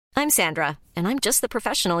I'm Sandra, and I'm just the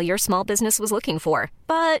professional your small business was looking for.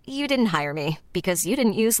 But you didn't hire me because you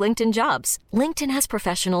didn't use LinkedIn Jobs. LinkedIn has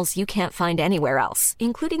professionals you can't find anywhere else,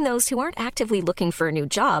 including those who aren't actively looking for a new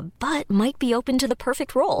job, but might be open to the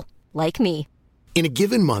perfect role, like me. In a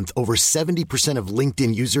given month, over 70% of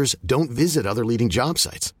LinkedIn users don't visit other leading job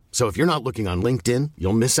sites. So if you're not looking on LinkedIn,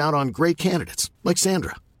 you'll miss out on great candidates like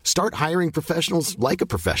Sandra. Start hiring professionals like a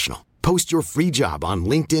professional. Post your free job on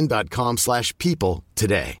linkedin.com/people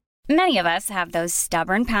today. Many of us have those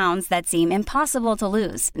stubborn pounds that seem impossible to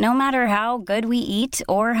lose, no matter how good we eat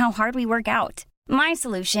or how hard we work out. My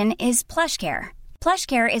solution is PlushCare.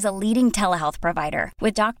 PlushCare is a leading telehealth provider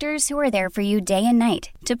with doctors who are there for you day and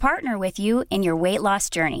night to partner with you in your weight loss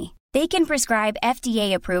journey. They can prescribe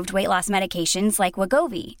FDA-approved weight loss medications like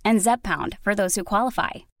Wegovy and Zepbound for those who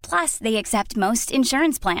qualify. Plus, they accept most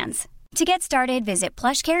insurance plans. To get started, visit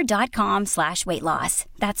plushcare.com/weightloss.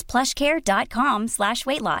 That's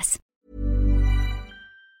plushcare.com/weightloss.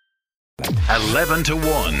 11 to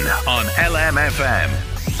 1 on LMFM.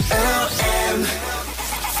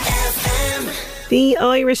 The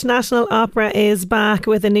Irish National Opera is back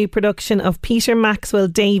with a new production of Peter Maxwell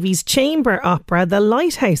Davies' chamber opera, The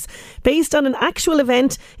Lighthouse. Based on an actual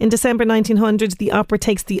event in December 1900, the opera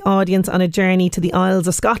takes the audience on a journey to the Isles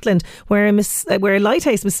of Scotland, where a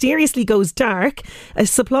lighthouse mysteriously goes dark. A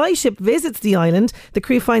supply ship visits the island. The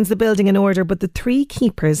crew finds the building in order, but the three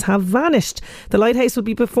keepers have vanished. The Lighthouse will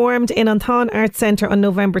be performed in Anton Arts Centre on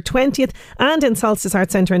November 20th and in Solstice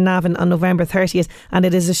Arts Centre in Navan on November 30th, and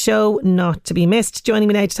it is a show not to be missed. Joining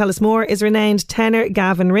me now to tell us more is renowned tenor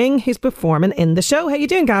Gavin Ring, who's performing in the show. How are you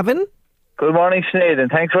doing, Gavin? Good morning, Sinead, and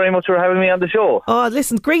thanks very much for having me on the show. Oh,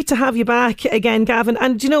 listen, great to have you back again, Gavin.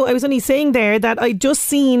 And, you know, I was only saying there that I'd just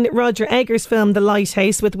seen Roger Eggers' film The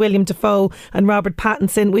Lighthouse with William Dafoe and Robert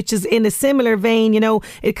Pattinson, which is in a similar vein, you know,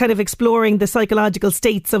 it kind of exploring the psychological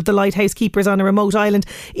states of the lighthouse keepers on a remote island.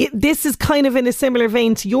 This is kind of in a similar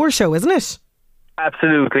vein to your show, isn't it?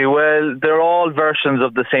 Absolutely. Well, they're all versions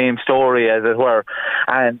of the same story, as it were.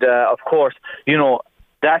 And, of course, you know,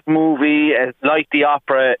 that movie, like the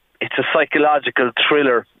opera, it's a psychological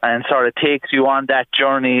thriller and sort of takes you on that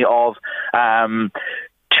journey of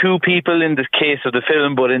two people in the case of the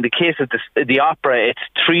film, but in the case of the opera, it's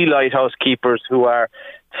three lighthouse keepers who are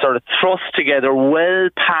sort of thrust together well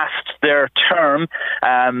past their term.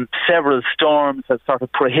 Several storms have sort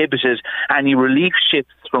of prohibited any relief ships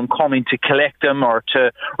from coming to collect them or to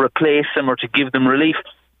replace them or to give them relief.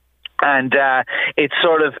 And it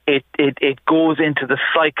sort of it goes into the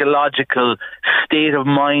psychological state of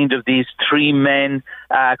mind of these three men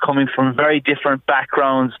coming from very different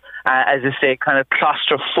backgrounds, as I say, kind of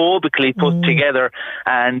claustrophobically put together,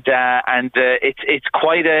 and it's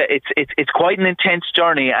quite an intense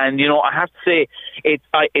journey. And you know, I have to say, it's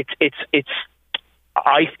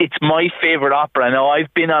my favourite opera. Now,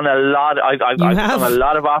 I've been on a lot. I've done a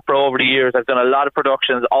lot of opera over the years. I've done a lot of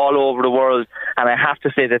productions all over the world, and I have to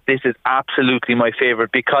say that this is absolutely my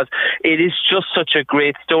favourite because it is just such a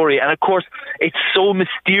great story. And of course, it's so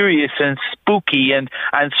mysterious and spooky, and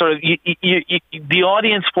sort of the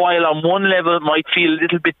audience, while on one level might feel a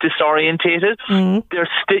little bit disorientated,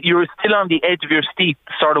 you're still on the edge of your seat,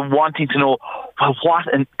 sort of wanting to know, well, what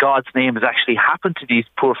in God's name has actually happened to these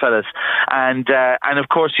poor fellas. And of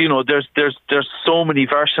course, you know, there's so many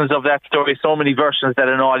versions of that story, so many versions that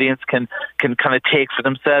an audience can kind of take for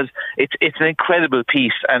themselves. It's an incredible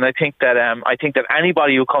piece, and I think that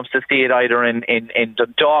anybody who comes to see it either in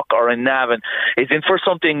Dundalk or in Navan is in for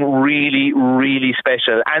something really, really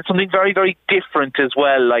special and something very, very different as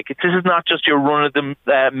well. Like, this is not just your run of the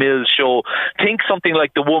mill show. Think something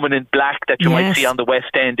like The Woman in Black that you might see on the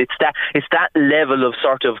West End. It's that level of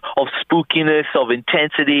sort of spookiness, of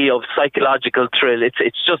intensity, of psychological thrill.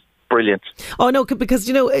 It's just brilliant. Oh no, because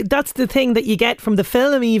you know, that's the thing that you get from the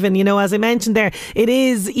film, even, you know, as I mentioned there, it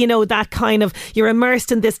is, you know, that kind of, you're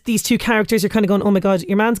immersed in these two characters, you're kind of going, oh my God,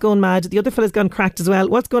 your man's going mad, the other fella's gone cracked as well,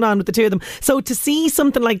 what's going on with the two of them? So to see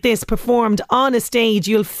something like this performed on a stage,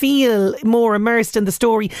 you'll feel more immersed in the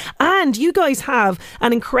story, and you guys have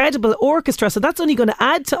an incredible orchestra, so that's only going to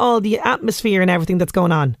add to all the atmosphere and everything that's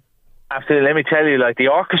going on. Absolutely. Let me tell you, like, the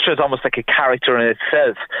orchestra is almost like a character in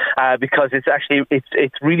itself, because it's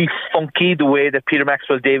really funky the way that Peter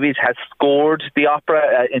Maxwell Davies has scored the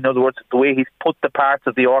opera. In other words, the way he's put the parts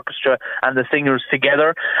of the orchestra and the singers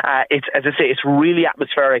together. It's, as I say, it's really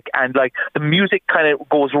atmospheric, and like the music kind of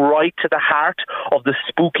goes right to the heart of the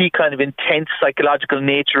spooky, kind of intense psychological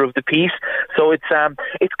nature of the piece. So it's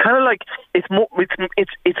kind of like it's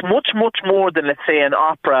much more than, let's say, an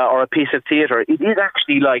opera or a piece of theatre. It is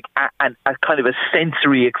actually like a kind of a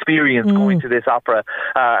sensory experience going to this opera,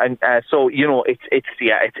 so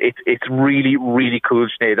it's really, really cool,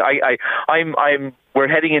 Sinead. We're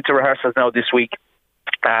heading into rehearsals now this week.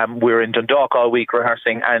 We're in Dundalk all week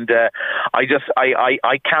rehearsing, and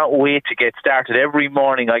I can't wait to get started. Every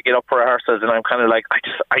morning I get up for rehearsals, and I'm kind of like,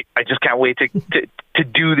 I just can't wait to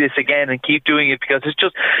do this again and keep doing it, because it's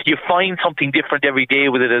just, you find something different every day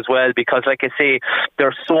with it as well, because like I say,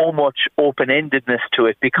 there's so much open-endedness to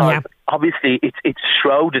it, because obviously it's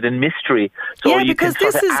shrouded in mystery, so you can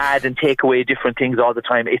sort of add and take away different things all the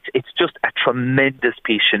time. It's just a tremendous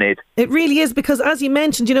piece, Sinead. It really is, because as you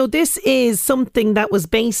mentioned, this is something that was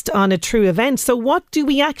based on a true event. So what do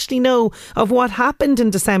we actually know of what happened in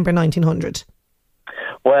December 1900?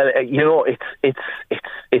 Well, it's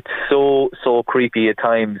so creepy at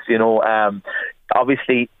times.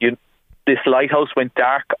 Obviously, this lighthouse went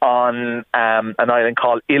dark on an island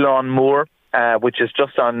called Ilan Moor, which is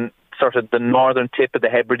just on sort of the northern tip of the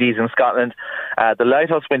Hebrides in Scotland. The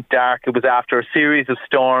lighthouse went dark. It was after a series of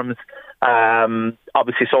storms.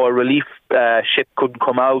 Obviously, so a relief ship couldn't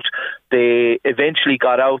come out. They eventually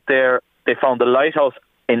got out there. They found the lighthouse.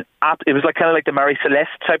 It was kind of like the Marie Celeste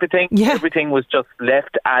type of thing. Yeah. Everything was just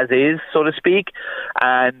left as is, so to speak.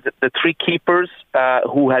 And the 3 keepers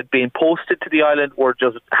who had been posted to the island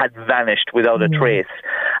had vanished without a trace.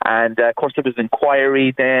 And of course, there was an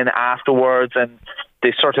inquiry then afterwards, and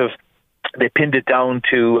they pinned it down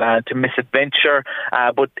to misadventure,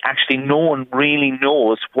 but actually no one really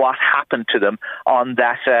knows what happened to them on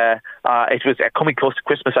that. It was coming close to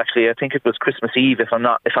Christmas. Actually, I think it was Christmas Eve, if I'm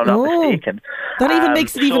not mistaken. That even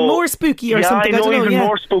makes it even more spooky, or something. I know, even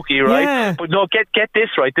more spooky, right? Yeah. But no, get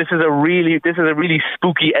this right. This is a really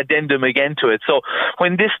spooky addendum again to it. So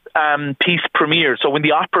when this piece premiered, so when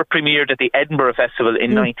the opera premiered at the Edinburgh Festival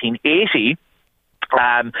in 1980.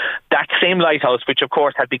 That same lighthouse, which of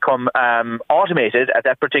course had become automated at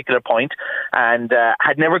that particular point, and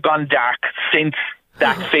had never gone dark since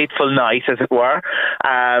that fateful night, as it were.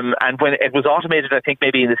 And when it was automated, I think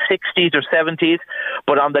maybe in the 60s or 70s,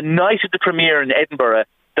 but on the night of the premiere in Edinburgh,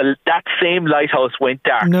 that same lighthouse went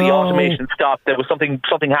dark. No. The automation stopped. There was something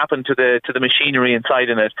happened to the machinery inside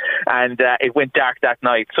in it, and it went dark that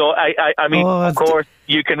night. So I mean, of course,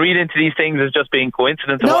 you can read into these things as just being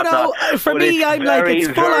coincidence. No, for me, I'm like, it's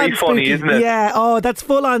full on funny, spooky, isn't it? Yeah. That's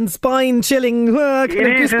full on spine chilling. It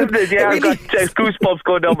is, isn't it? Yeah, I've got goosebumps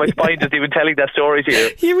going down my spine just even telling that story to you.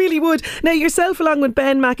 You really would. Now, yourself, along with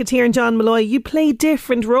Ben McAteer and John Malloy, you play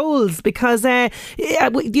different roles, because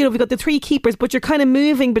we've got the 3 keepers, but you're kind of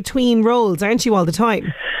moving between roles, aren't you, all the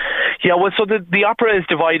time? Yeah, well, so the opera is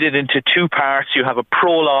divided into 2 parts. You have a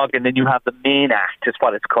prologue, and then you have the main act, is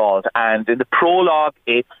what it's called. And in the prologue,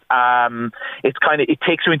 it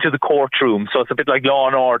takes you into the courtroom. So it's a bit like Law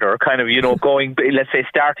and Order, kind of, going, let's say,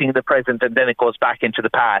 starting in the present, and then it goes back into the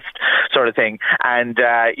past, sort of thing. And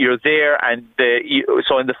you're there, and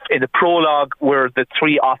so in the prologue, we're the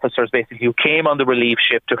 3 officers basically who came on the relief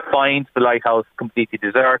ship to find the lighthouse completely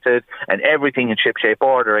deserted and everything in shipshape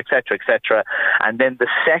order, etc., etc. And then the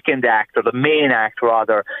second act, or the main act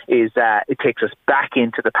rather, is it takes us back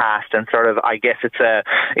into the past, and sort of, I guess it's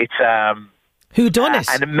who done it?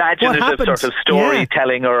 An imaginative sort of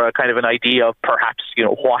storytelling, or a kind of an idea of perhaps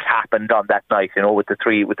what happened on that night, with the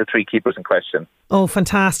three keepers in question. Oh,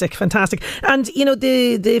 fantastic! And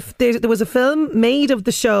there was a film made of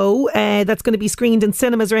the show that's going to be screened in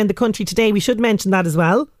cinemas around the country today. We should mention that as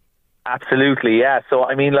well. Absolutely, yeah. So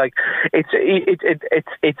I mean, like, it's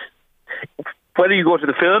whether you go to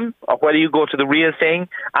the film or whether you go to the real thing,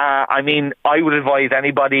 I mean, I would advise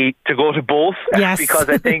anybody to go to both, because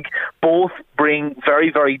I think both bring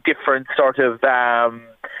very, very different sort of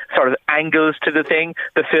angles to the thing.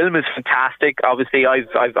 The film is fantastic. Obviously, I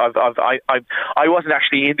wasn't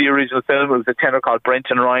actually in the original film. It was a tenor called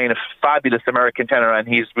Brenton Ryan, a fabulous American tenor, and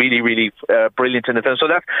he's really, really brilliant in the film. So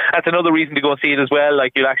that's another reason to go and see it as well.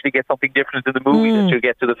 Like, you'll actually get something different in the movie than you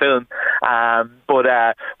get to the film. But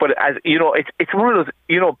as it's one of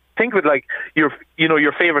those, think of it like your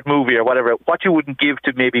favorite movie or whatever, what you wouldn't give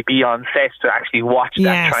to maybe be on set to actually watch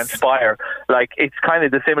that transpire. Like, it's kind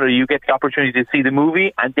of the similar. You get the opportunity to see the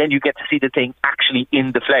movie, and then you get to see the thing actually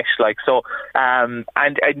in the flesh. Like, so, and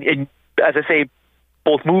as I say,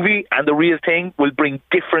 both movie and the real thing will bring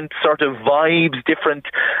different sort of vibes, different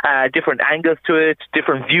angles to it,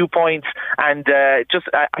 different viewpoints, and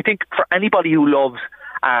I think for anybody who loves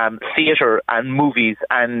theatre and movies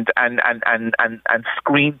and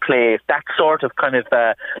screenplay, that sort of kind of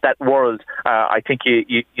that world, I think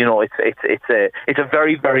it's a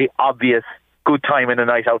very, very obvious good time and a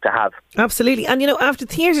night out to have. Absolutely. And after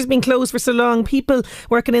theatres being closed for so long, people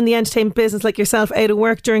working in the entertainment business like yourself out of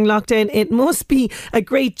work during lockdown, it must be a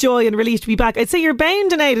great joy and relief to be back. I'd say you're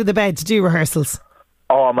bounding out of the bed to do rehearsals.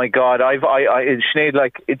 Oh my God! Sinead,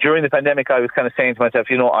 like during the pandemic, I was kind of saying to myself,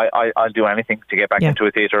 I'll do anything to get back into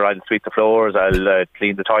a theatre. I'll sweep the floors, I'll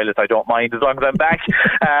clean the toilets. I don't mind as long as I'm back.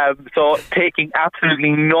 So taking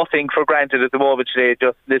absolutely nothing for granted at the moment today,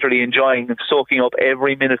 just literally enjoying and soaking up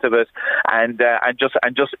every minute of it, and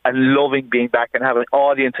loving being back and having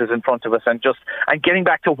audiences in front of us, and getting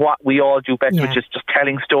back to what we all do best, which is just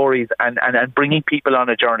telling stories and bringing people on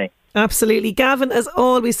a journey. Absolutely. Gavin, as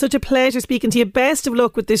always, such a pleasure speaking to you. Best of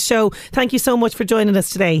luck with this show. Thank you so much for joining us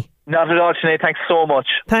today. Not at all, Sinead. Thanks so much.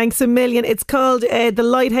 Thanks a million. It's called The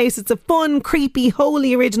Lighthouse. It's a fun, creepy,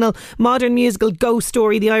 wholly original modern musical ghost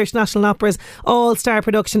story. The Irish National Opera's all-star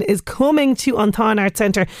production is coming to An Táin Arts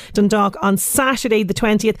Centre, Dundalk on Saturday the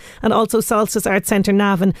 20th, and also Solstice Arts Centre,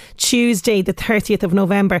 Navan, Tuesday the 30th of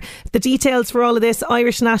November. The details for all of this,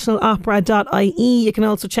 irishnationalopera.ie. You can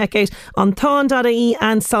also check out antáin.ie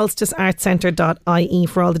and solsticeartscentre.ie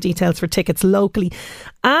for all the details for tickets locally.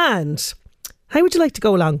 And how would you like to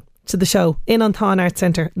go along to the show in An Táin Arts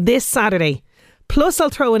Centre this Saturday? Plus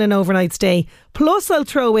I'll throw in an overnight stay. Plus I'll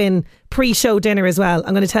throw in pre-show dinner as well.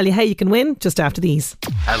 I'm going to tell you how you can win just after these.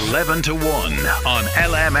 11 to 1 on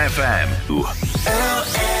LMFM.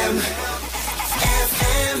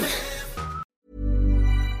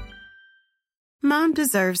 Mom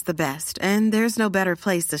deserves the best, and there's no better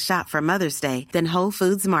place to shop for Mother's Day than Whole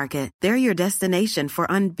Foods Market. They're your destination for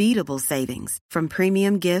unbeatable savings, from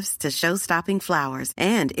premium gifts to show-stopping flowers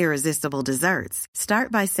and irresistible desserts.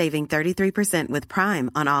 Start by saving 33% with Prime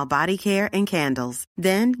on all body care and candles.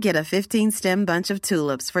 Then get a 15-stem bunch of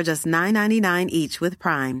tulips for just $9.99 each with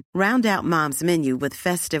Prime. Round out Mom's menu with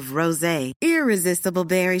festive rosé, irresistible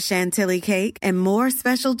berry chantilly cake, and more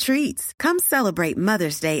special treats. Come celebrate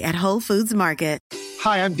Mother's Day at Whole Foods Market.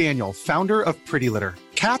 Hi, I'm Daniel, founder of Pretty Litter.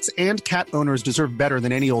 Cats and cat owners deserve better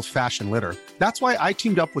than any old-fashioned litter. That's why I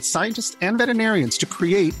teamed up with scientists and veterinarians to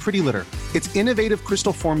create Pretty Litter. Its innovative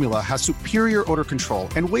crystal formula has superior odor control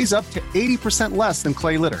and weighs up to 80% less than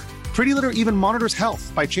clay litter. Pretty Litter even monitors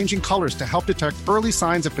health by changing colors to help detect early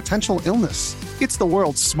signs of potential illness. It's the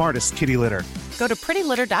world's smartest kitty litter. Go to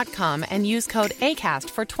prettylitter.com and use code ACAST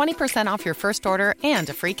for 20% off your first order and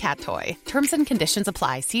a free cat toy. Terms and conditions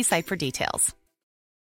apply. See site for details.